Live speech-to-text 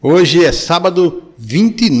Hoje é sábado,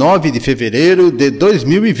 29 de fevereiro de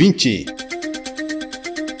 2020.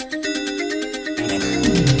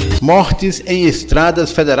 Mortes em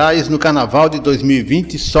estradas federais no carnaval de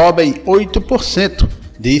 2020 sobem 8%,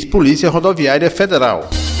 diz Polícia Rodoviária Federal.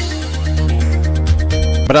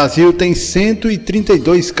 Brasil tem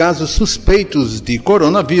 132 casos suspeitos de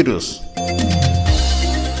coronavírus.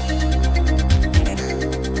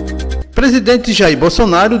 Presidente Jair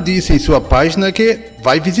Bolsonaro disse em sua página que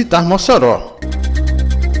vai visitar Mossoró.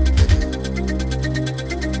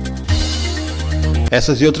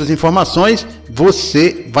 Essas e outras informações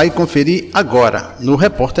você vai conferir agora no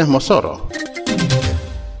Repórter Mossoró.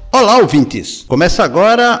 Olá, ouvintes! Começa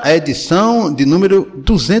agora a edição de número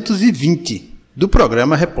 220 do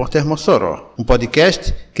programa Repórter Mossoró, um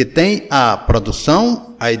podcast que tem a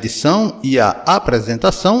produção, a edição e a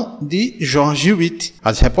apresentação de JORGE WITT.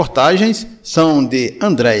 As reportagens são de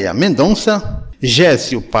ANDREIA MENDONÇA,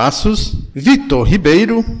 Gécio Passos, Vitor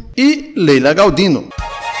Ribeiro e Leila Galdino.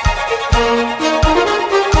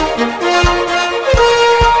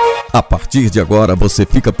 A partir de agora você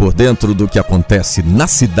fica por dentro do que acontece na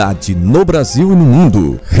cidade, no Brasil e no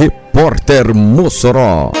mundo. Repórter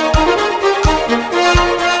Mossoró.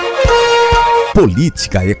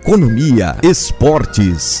 Política, economia,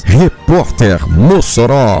 esportes. Repórter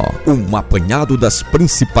Mossoró. Um apanhado das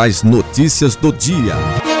principais notícias do dia.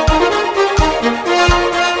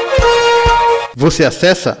 Você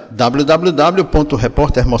acessa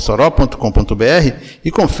www.reportermossoró.com.br e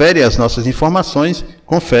confere as nossas informações,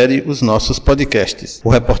 confere os nossos podcasts. O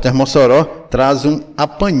Repórter Mossoró traz um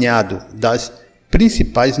apanhado das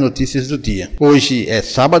principais notícias do dia. Hoje é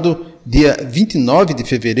sábado, dia 29 de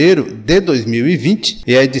fevereiro de 2020,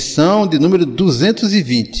 e a edição de número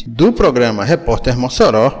 220 do programa Repórter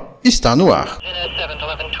Mossoró está no ar.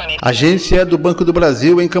 A agência do Banco do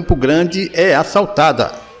Brasil em Campo Grande é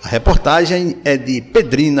assaltada. A reportagem é de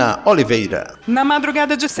Pedrina Oliveira. Na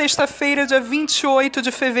madrugada de sexta-feira, dia 28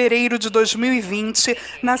 de fevereiro de 2020,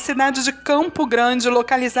 na cidade de Campo Grande,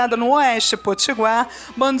 localizada no oeste potiguar,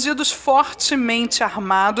 bandidos fortemente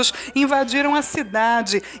armados invadiram a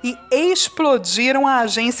cidade e explodiram a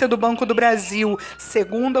agência do Banco do Brasil.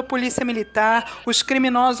 Segundo a Polícia Militar, os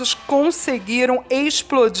criminosos conseguiram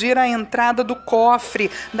explodir a entrada do cofre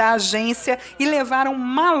da agência e levaram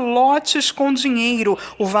malotes com dinheiro.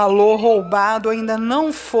 O valor roubado ainda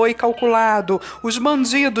não foi calculado. Os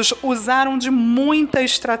bandidos usaram de muita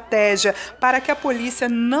estratégia para que a polícia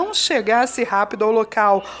não chegasse rápido ao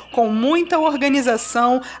local. Com muita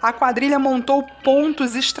organização, a quadrilha montou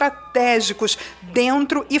pontos estratégicos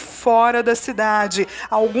dentro e fora da cidade.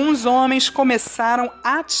 Alguns homens começaram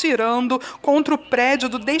atirando contra o prédio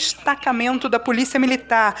do destacamento da Polícia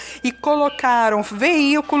Militar e colocaram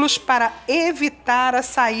veículos para evitar a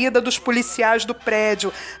saída dos policiais do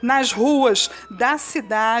prédio. Nas ruas da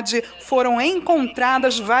cidade foram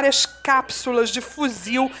encontradas várias cápsulas de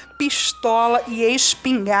fuzil, pistola e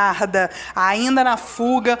espingarda. Ainda na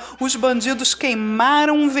fuga, os bandidos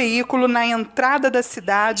queimaram um veículo na entrada da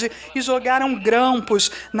cidade e jogaram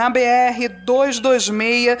grampos na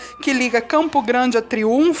BR-226, que liga Campo Grande a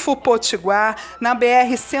Triunfo Potiguar, na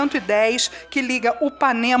BR-110, que liga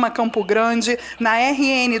Upanema a Campo Grande, na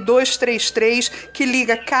RN-233, que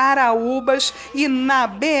liga Caraúbas, e na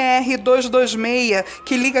BR-226,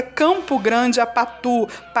 que liga Campo Grande a Patu,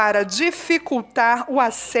 para dificultar o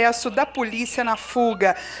acesso da polícia na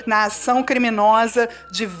fuga. Na ação criminosa,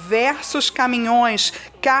 diversos caminhões,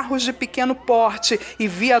 carros de pequeno porte e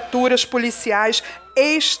viaturas policiais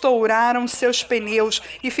estouraram seus pneus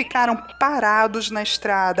e ficaram parados na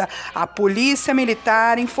estrada. A Polícia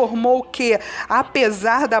Militar informou que,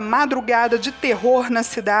 apesar da madrugada de terror na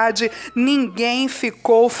cidade, ninguém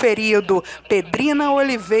ficou ferido. Pedrina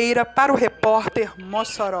Oliveira para o Repórter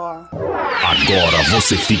Mossoró. Agora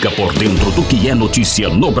você fica por dentro do que é notícia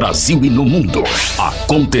no Brasil e no mundo.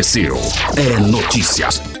 Aconteceu. É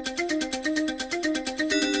notícias.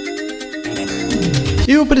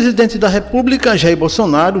 E o presidente da República, Jair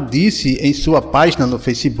Bolsonaro, disse em sua página no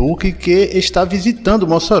Facebook que está visitando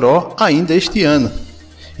Mossoró ainda este ano.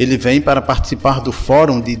 Ele vem para participar do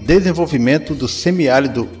Fórum de Desenvolvimento do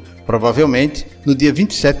Semiárido, provavelmente no dia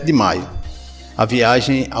 27 de maio. A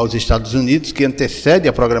viagem aos Estados Unidos, que antecede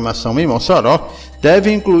a programação em Mossoró,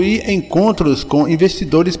 deve incluir encontros com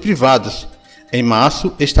investidores privados. Em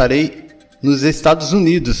março, estarei nos Estados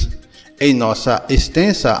Unidos. Em nossa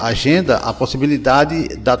extensa agenda, a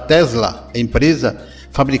possibilidade da Tesla, empresa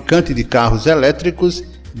fabricante de carros elétricos,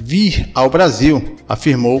 vir ao Brasil,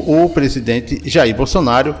 afirmou o presidente Jair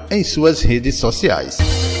Bolsonaro em suas redes sociais.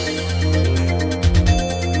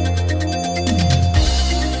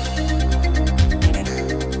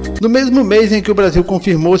 No mesmo mês em que o Brasil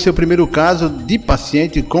confirmou seu primeiro caso de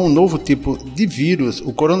paciente com um novo tipo de vírus,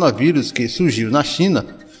 o coronavírus, que surgiu na China,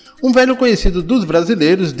 um velho conhecido dos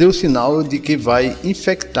brasileiros deu sinal de que vai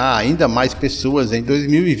infectar ainda mais pessoas em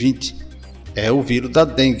 2020. É o vírus da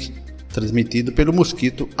dengue, transmitido pelo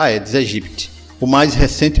mosquito Aedes aegypti. O mais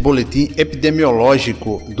recente boletim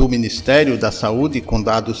epidemiológico do Ministério da Saúde, com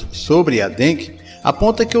dados sobre a dengue,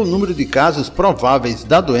 aponta que o número de casos prováveis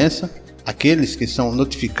da doença, aqueles que são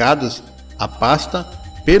notificados à pasta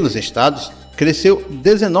pelos estados, cresceu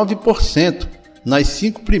 19% nas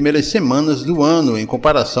 5 primeiras semanas do ano, em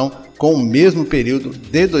comparação com o mesmo período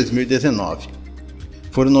de 2019.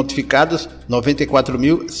 Foram notificados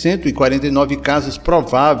 94.149 casos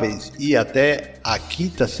prováveis e até a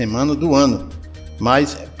 5ª semana do ano,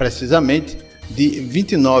 mais precisamente de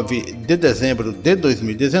 29 de dezembro de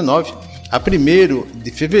 2019 a 1º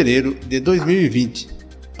de fevereiro de 2020,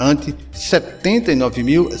 ante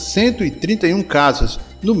 79.131 casos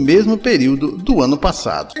no mesmo período do ano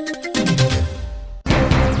passado.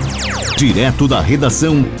 Direto da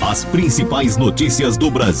redação, as principais notícias do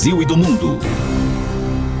Brasil e do mundo.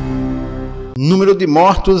 Número de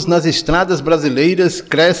mortos nas estradas brasileiras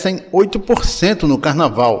crescem 8% no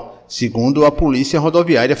carnaval, segundo a Polícia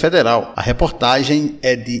Rodoviária Federal. A reportagem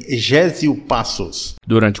é de Gésio Passos.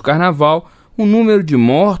 Durante o carnaval, o número de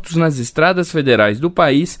mortos nas estradas federais do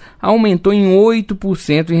país aumentou em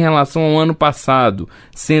 8% em relação ao ano passado,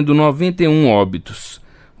 sendo 91 óbitos.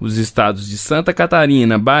 Os estados de Santa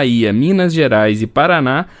Catarina, Bahia, Minas Gerais e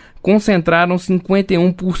Paraná concentraram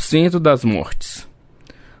 51% das mortes.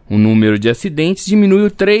 O número de acidentes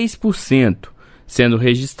diminuiu 3%, sendo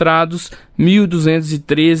registrados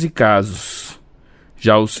 1.213 casos.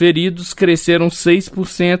 Já os feridos cresceram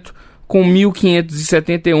 6%, com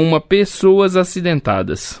 1.571 pessoas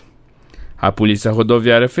acidentadas. A Polícia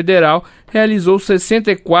Rodoviária Federal realizou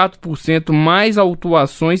 64% mais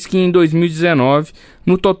autuações que em 2019,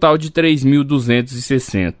 no total de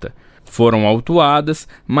 3.260. Foram autuadas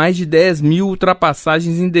mais de 10.000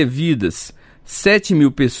 ultrapassagens indevidas,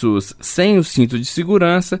 7.000 pessoas sem o cinto de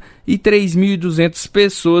segurança e 3.200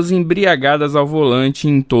 pessoas embriagadas ao volante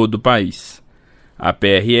em todo o país. A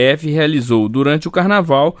PRF realizou durante o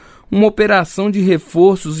carnaval uma operação de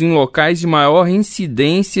reforços em locais de maior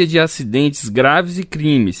incidência de acidentes graves e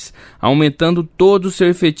crimes, aumentando todo o seu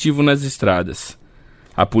efetivo nas estradas.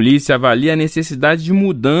 A polícia avalia a necessidade de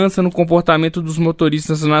mudança no comportamento dos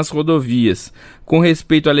motoristas nas rodovias, com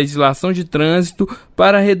respeito à legislação de trânsito,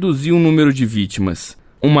 para reduzir o número de vítimas.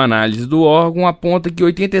 Uma análise do órgão aponta que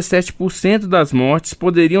 87% das mortes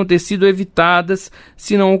poderiam ter sido evitadas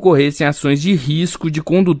se não ocorressem ações de risco de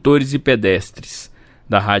condutores e pedestres.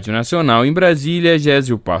 Da Rádio Nacional em Brasília,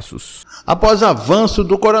 Gésio Passos. Após avanço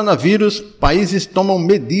do coronavírus, países tomam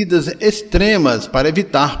medidas extremas para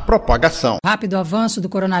evitar propagação. O rápido avanço do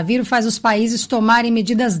coronavírus faz os países tomarem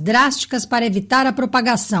medidas drásticas para evitar a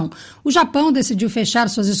propagação. O Japão decidiu fechar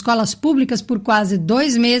suas escolas públicas por quase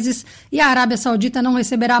 2 meses e a Arábia Saudita não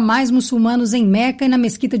receberá mais muçulmanos em Meca e na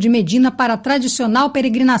Mesquita de Medina para a tradicional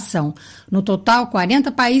peregrinação. No total,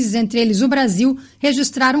 40 países, entre eles o Brasil,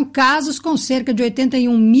 registraram casos com cerca de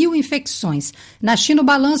 81.000 infecções. Na China, o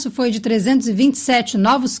balanço foi de 327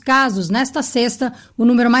 novos casos nesta sexta, o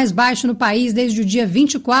número mais baixo no país desde o dia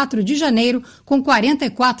 24 de janeiro, com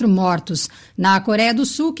 44 mortos. Na Coreia do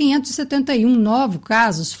Sul, 571 novos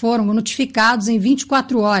casos foram notificados em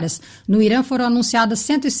 24 horas. No Irã foram anunciadas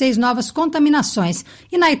 106 novas contaminações.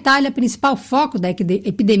 E na Itália, principal foco da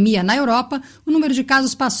epidemia na Europa, o número de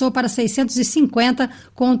casos passou para 650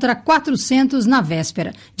 contra 400 na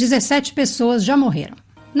véspera. 17 pessoas já morreram.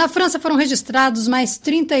 Na França foram registrados mais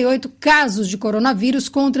 38 casos de coronavírus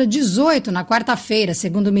contra 18 na quarta-feira.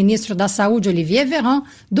 Segundo o ministro da Saúde, Olivier Véran,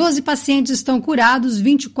 12 pacientes estão curados,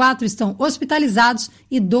 24 estão hospitalizados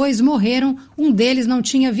e 2 morreram. Um deles não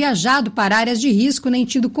tinha viajado para áreas de risco nem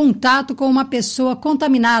tido contato com uma pessoa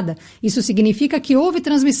contaminada. Isso significa que houve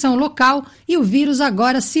transmissão local e o vírus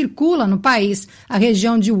agora circula no país. A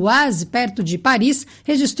região de Oise, perto de Paris,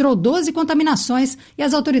 registrou 12 contaminações e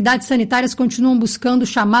as autoridades sanitárias continuam buscando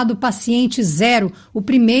o chamado paciente zero, o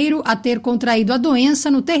primeiro a ter contraído a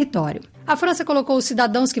doença no território. A França colocou os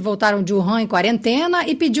cidadãos que voltaram de Wuhan em quarentena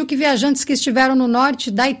e pediu que viajantes que estiveram no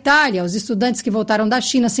norte da Itália, os estudantes que voltaram da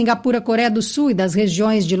China, Singapura, Coreia do Sul e das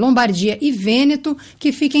regiões de Lombardia e Vêneto,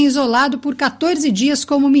 que fiquem isolados por 14 dias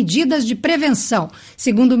como medidas de prevenção.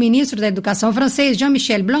 Segundo o ministro da Educação francês,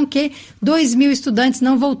 Jean-Michel Blanquet, 2.000 estudantes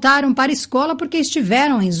não voltaram para a escola porque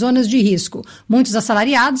estiveram em zonas de risco. Muitos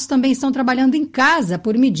assalariados também estão trabalhando em casa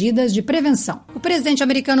por medidas de prevenção. O presidente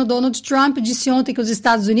americano Donald Trump disse ontem que os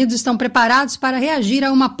Estados Unidos estão preparados preparados para reagir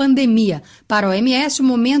a uma pandemia. Para a OMS, o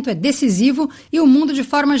momento é decisivo e o mundo, de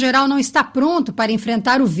forma geral, não está pronto para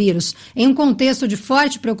enfrentar o vírus. Em um contexto de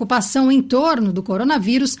forte preocupação em torno do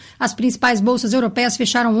coronavírus, as principais bolsas europeias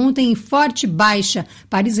fecharam ontem em forte baixa.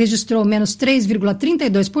 Paris registrou menos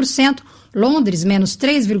 3,32%, Londres, menos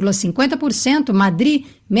 3,50%, Madrid,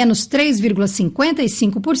 menos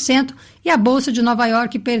 3,55% e a Bolsa de Nova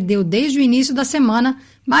York perdeu desde o início da semana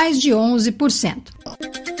mais de 11%.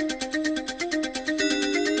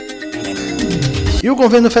 E o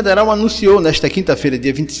governo federal anunciou nesta quinta-feira,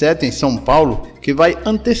 dia 27, em São Paulo, que vai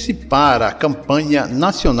antecipar a campanha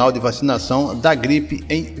nacional de vacinação da gripe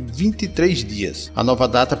em 23 dias. A nova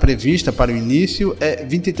data prevista para o início é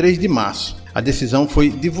 23 de março. A decisão foi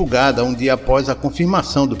divulgada um dia após a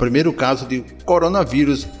confirmação do primeiro caso de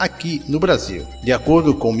coronavírus aqui no Brasil. De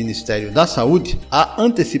acordo com o Ministério da Saúde, a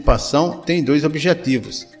antecipação tem dois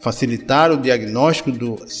objetivos: facilitar o diagnóstico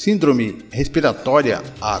do síndrome respiratória,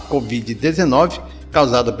 a Covid-19,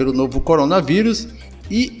 causada pelo novo coronavírus,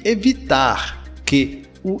 e evitar que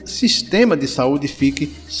o sistema de saúde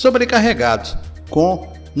fique sobrecarregado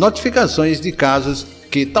com notificações de casos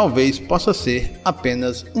que talvez possa ser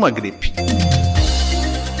apenas uma gripe.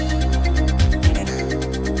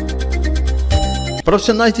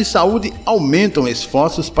 Profissionais de saúde aumentam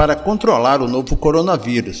esforços para controlar o novo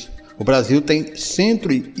coronavírus. O Brasil tem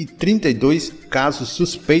 132 casos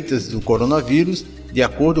suspeitos do coronavírus, de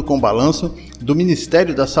acordo com o balanço do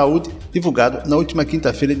Ministério da Saúde, divulgado na última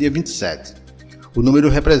quinta-feira, dia 27. O número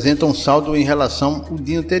representa um saldo em relação ao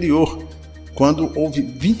dia anterior, quando houve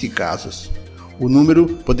 20 casos. O número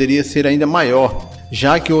poderia ser ainda maior,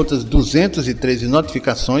 já que outras 213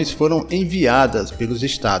 notificações foram enviadas pelos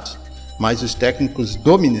estados, mas os técnicos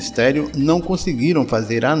do Ministério não conseguiram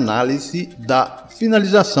fazer a análise da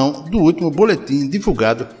finalização do último boletim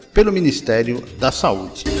divulgado pelo Ministério da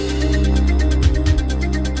Saúde.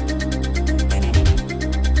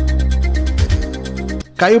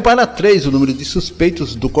 Caiu para 3 o número de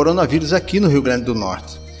suspeitos do coronavírus aqui no Rio Grande do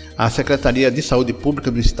Norte. A Secretaria de Saúde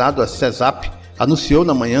Pública do Estado, a CESAP, anunciou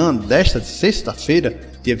na manhã desta sexta-feira,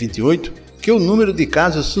 dia 28, que o número de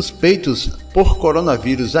casos suspeitos por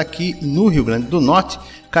coronavírus aqui no Rio Grande do Norte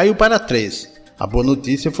caiu para 3. A boa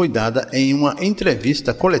notícia foi dada em uma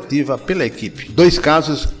entrevista coletiva pela equipe. 2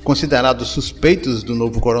 casos considerados suspeitos do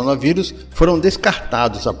novo coronavírus foram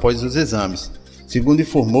descartados após os exames, segundo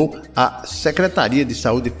informou a Secretaria de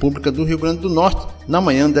Saúde Pública do Rio Grande do Norte na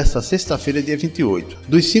manhã desta sexta-feira, dia 28.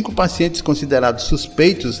 Dos 5 pacientes considerados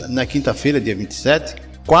suspeitos na quinta-feira, dia 27,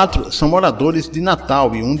 4 são moradores de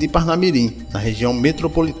Natal e 1 de Parnamirim, na região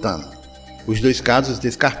metropolitana. Os 2 casos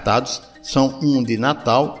descartados são um de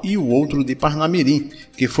Natal e o outro de Parnamirim,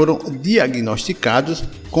 que foram diagnosticados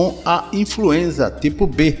com a influenza tipo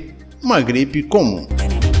B, uma gripe comum.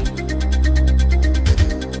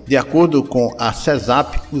 De acordo com a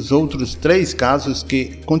CESAP, os outros 3 casos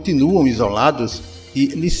que continuam isolados e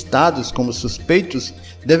listados como suspeitos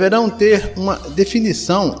deverão ter uma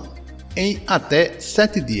definição em até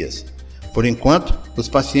 7 dias. Por enquanto, os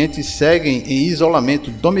pacientes seguem em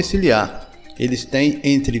isolamento domiciliar. Eles têm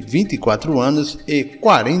entre 24 anos e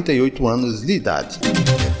 48 anos de idade.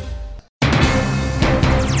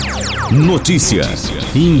 Notícia,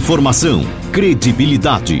 informação,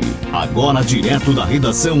 credibilidade. Agora direto da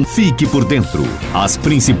redação, fique por dentro. As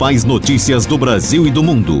principais notícias do Brasil e do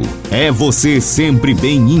mundo. É você sempre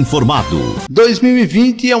bem informado.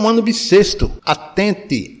 2020 é um ano bissexto.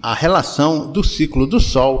 Atente à relação do ciclo do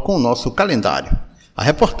Sol com o nosso calendário. A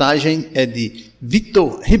reportagem é de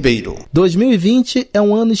Vitor Ribeiro. 2020 é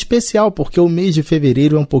um ano especial porque o mês de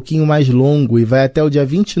fevereiro é um pouquinho mais longo e vai até o dia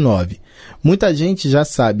 29. Muita gente já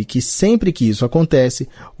sabe que sempre que isso acontece,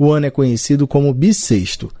 o ano é conhecido como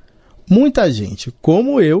bissexto. Muita gente,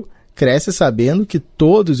 como eu, cresce sabendo que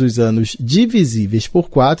todos os anos divisíveis por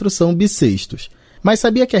 4 são bissextos. Mas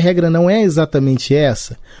sabia que a regra não é exatamente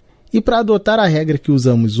essa? E para adotar a regra que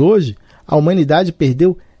usamos hoje, a humanidade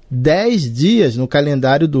perdeu 10 dias no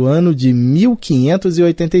calendário do ano de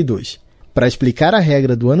 1582. Para explicar a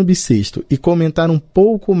regra do ano bissexto e comentar um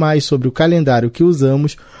pouco mais sobre o calendário que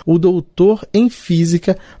usamos, o doutor em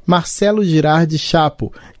física Marcelo Girardi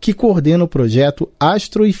Chapo, que coordena o projeto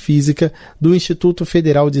Astro e Física do Instituto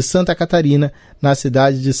Federal de Santa Catarina, na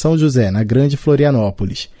cidade de São José, na Grande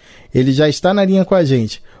Florianópolis. Ele já está na linha com a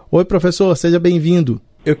gente. Oi, professor, seja bem-vindo.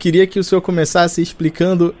 Eu queria que o senhor começasse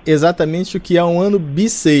explicando exatamente o que é um ano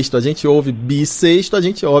bissexto. A gente ouve bissexto, a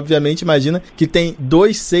gente obviamente imagina que tem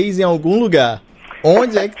 2 6 em algum lugar.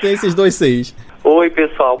 Onde é que tem esses 2 6? Oi,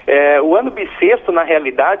 pessoal. O ano bissexto, na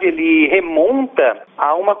realidade, ele remonta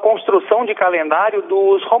a uma construção de calendário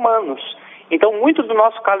dos romanos. Então, muito do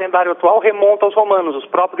nosso calendário atual remonta aos romanos, os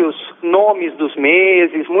próprios nomes dos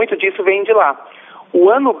meses, muito disso vem de lá. O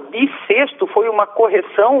ano bissexto foi uma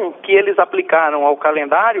correção que eles aplicaram ao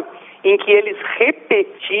calendário, em que eles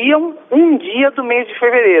repetiam um dia do mês de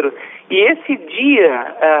fevereiro. E esse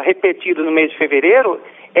dia repetido no mês de fevereiro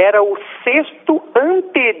era o sexto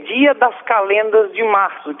antedia das calendas de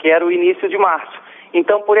março, que era o início de março.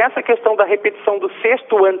 Então, por essa questão da repetição do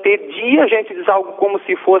sexto antedia, a gente diz algo como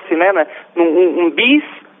se fosse, né, um bis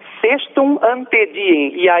sextum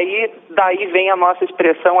antediem. E aí, daí vem a nossa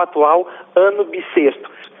expressão atual, ano bissexto.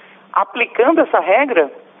 Aplicando essa regra,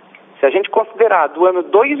 se a gente considerar do ano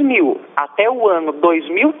 2000 até o ano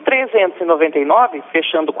 2399,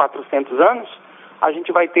 fechando 400 anos, a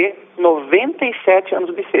gente vai ter 97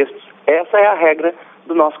 anos bissextos. Essa é a regra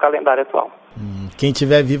do nosso calendário atual. Quem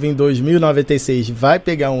tiver vivo em 2096 vai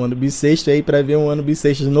pegar um ano bissexto, e aí para ver um ano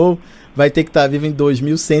bissexto novo vai ter que estar vivo em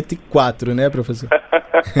 2104, né, professor?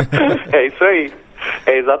 É isso aí,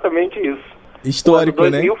 é exatamente isso. Histórico, o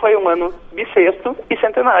ano 2000, né? Foi um ano bissexto e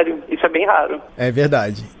centenário, isso é bem raro. É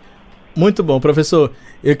verdade. Muito bom, professor.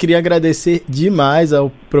 Eu queria agradecer demais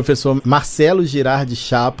ao professor Marcelo Girardi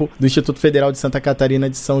Chapo, do Instituto Federal de Santa Catarina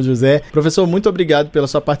de São José. Professor, muito obrigado pela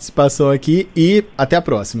sua participação aqui e até a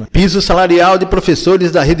próxima. Piso salarial de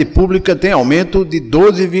professores da rede pública tem aumento de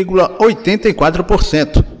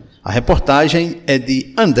 12,84%. A reportagem é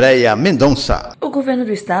de ANDREIA MENDONÇA. O governo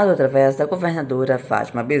do estado, através da governadora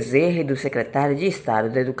Fátima Bezerra e do secretário de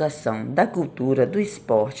Estado da Educação, da Cultura, do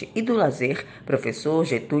Esporte e do Lazer, professor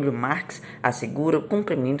Getúlio Marques, assegura o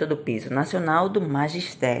cumprimento do piso nacional do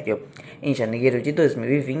magistério. Em janeiro de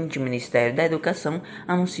 2020, o Ministério da Educação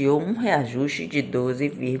anunciou um reajuste de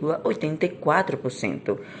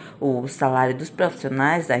 12,84%. O salário dos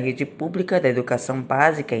profissionais da rede pública da educação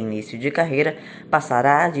básica início de carreira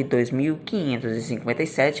passará de R$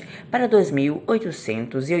 2.557 para R$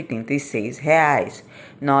 2.886.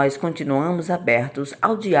 Nós continuamos abertos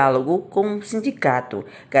ao diálogo com o sindicato,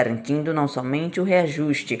 garantindo não somente o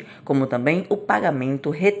reajuste, como também o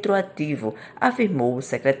pagamento retroativo, afirmou o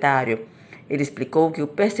secretário. Ele explicou que o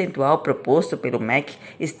percentual proposto pelo MEC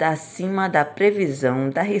está acima da previsão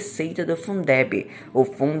da receita do Fundeb, o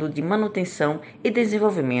Fundo de Manutenção e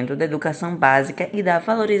Desenvolvimento da Educação Básica e da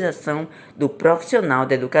Valorização do Profissional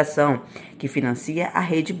da Educação, que financia a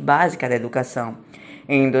rede básica da educação.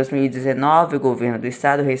 Em 2019, o governo do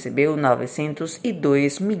estado recebeu R$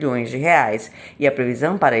 902 milhões e a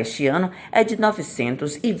previsão para este ano é de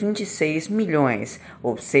 926 milhões,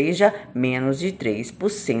 ou seja, menos de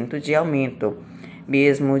 3% de aumento.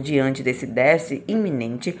 Mesmo diante desse déficit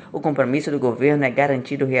iminente, o compromisso do governo é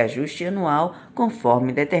garantir o reajuste anual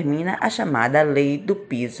conforme determina a chamada Lei do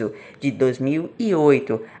Piso, de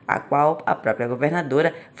 2008, a qual a própria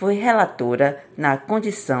governadora foi relatora na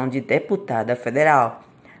condição de deputada federal.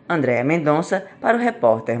 ANDREIA MENDONÇA para o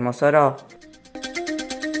Repórter Mossoró.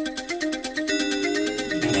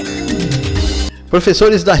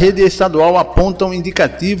 Professores da rede estadual apontam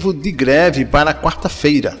indicativo de greve para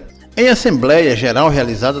quarta-feira. Em Assembleia Geral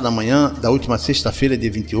realizada na manhã da última sexta-feira, dia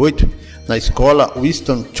 28, na escola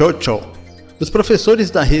Winston Churchill, os professores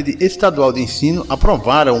da rede estadual de ensino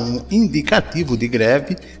aprovaram um indicativo de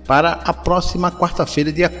greve para a próxima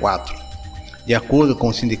quarta-feira, dia 4. De acordo com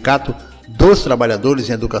o Sindicato dos Trabalhadores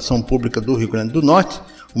em Educação Pública do Rio Grande do Norte,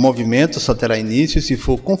 o movimento só terá início se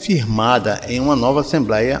for confirmada em uma nova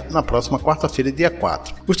Assembleia na próxima quarta-feira, dia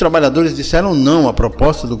 4. Os trabalhadores disseram não à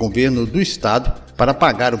proposta do governo do estado para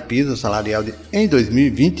pagar o piso salarial em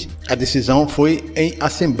 2020. A decisão foi em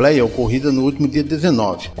Assembleia ocorrida no último dia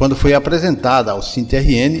 19, quando foi apresentada ao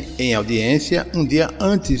SINTRN em audiência um dia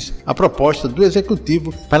antes a proposta do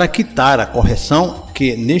Executivo para quitar a correção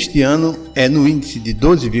que neste ano é no índice de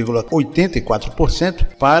 12,84%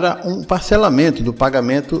 para um parcelamento do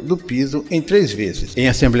pagamento do piso em 3 vezes. Em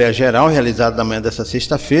Assembleia Geral realizada na manhã desta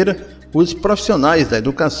sexta-feira, os profissionais da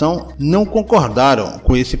educação não concordaram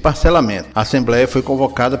com esse parcelamento. A Assembleia foi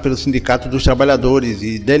convocada pelo Sindicato dos Trabalhadores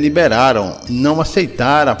e deliberaram não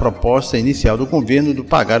aceitar a proposta inicial do governo de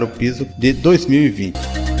pagar o piso de 2020.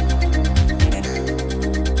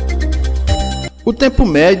 O tempo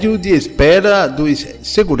médio de espera dos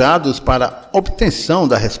segurados para obtenção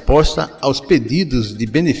da resposta aos pedidos de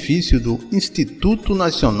benefício do Instituto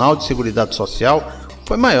Nacional de Seguridade Social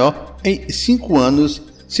foi maior em 5 anos,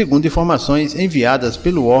 segundo informações enviadas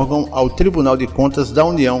pelo órgão ao Tribunal de Contas da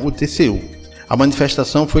União, o TCU. A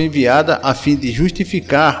manifestação foi enviada a fim de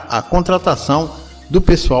justificar a contratação do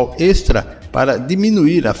pessoal extra para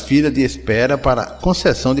diminuir a fila de espera para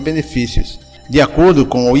concessão de benefícios. De acordo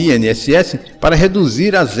com o INSS, para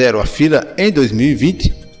reduzir a zero a fila em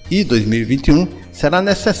 2020 e 2021, será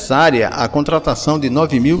necessária a contratação de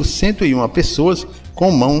 9.101 pessoas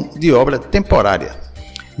com mão de obra temporária,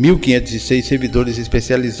 1.506 servidores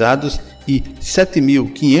especializados e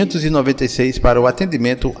 7.596 para o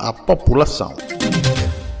atendimento à população.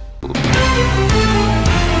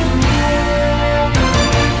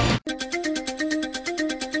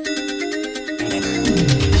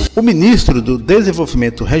 O ministro do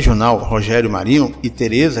Desenvolvimento Regional, Rogério Marinho, e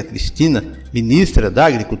Tereza Cristina, ministra da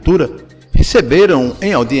Agricultura, receberam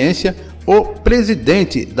em audiência o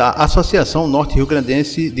presidente da Associação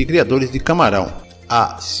Norte-Rio-Grandense de Criadores de Camarão.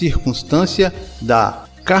 A circunstância da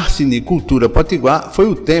carcinicultura potiguar foi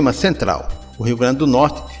o tema central. O Rio Grande do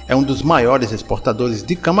Norte é um dos maiores exportadores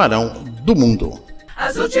de camarão do mundo.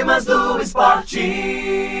 As últimas do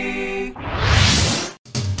esporte.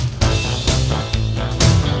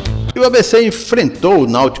 E o ABC enfrentou o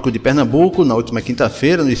Náutico de Pernambuco na última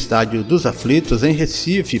quinta-feira no Estádio dos Aflitos, em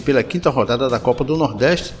Recife, pela quinta rodada da Copa do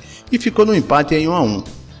Nordeste e ficou no empate em 1-1.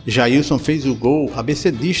 Jailson fez o gol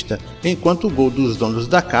abecedista, enquanto o gol dos donos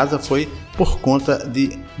da casa foi por conta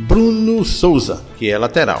de Bruno Souza, que é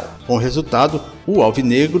lateral. Com o resultado, o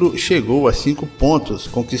alvinegro chegou a 5 pontos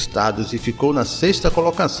conquistados e ficou na 6ª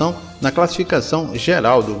colocação na classificação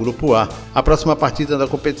geral do Grupo A. A próxima partida da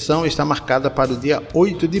competição está marcada para o dia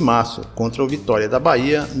 8 de março, contra o Vitória da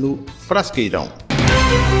Bahia, no Frasqueirão.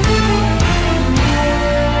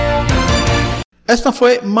 Esta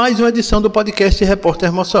foi mais uma edição do podcast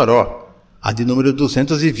Repórter Mossoró, a de número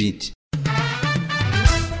 220.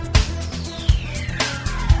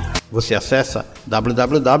 Você acessa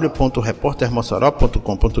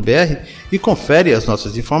www.reportermossoró.com.br e confere as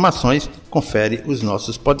nossas informações, confere os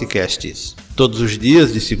nossos podcasts. Todos os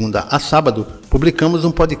dias, de segunda a sábado, publicamos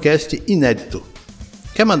um podcast inédito.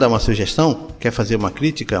 Quer mandar uma sugestão? Quer fazer uma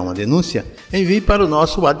crítica, uma denúncia? Envie para o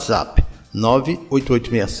nosso WhatsApp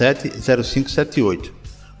 98867-0578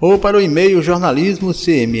 ou para o e-mail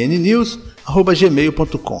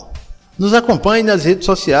jornalismo.cmnnews@gmail.com. Nos acompanhe nas redes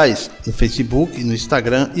sociais, no Facebook, no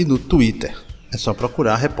Instagram e no Twitter. É só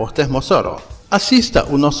procurar Repórter Mossoró. Assista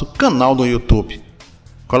o nosso canal no YouTube.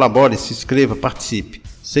 Colabore, se inscreva, participe.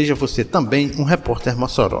 Seja você também um Repórter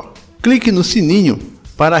Mossoró. Clique no sininho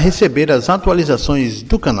para receber as atualizações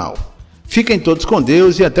do canal. Fiquem todos com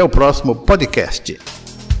Deus e até o próximo podcast.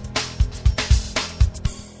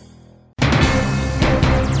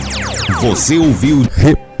 Você ouviu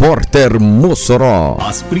Repórter Mossoró.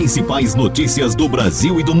 as principais notícias do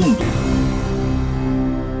Brasil e do mundo.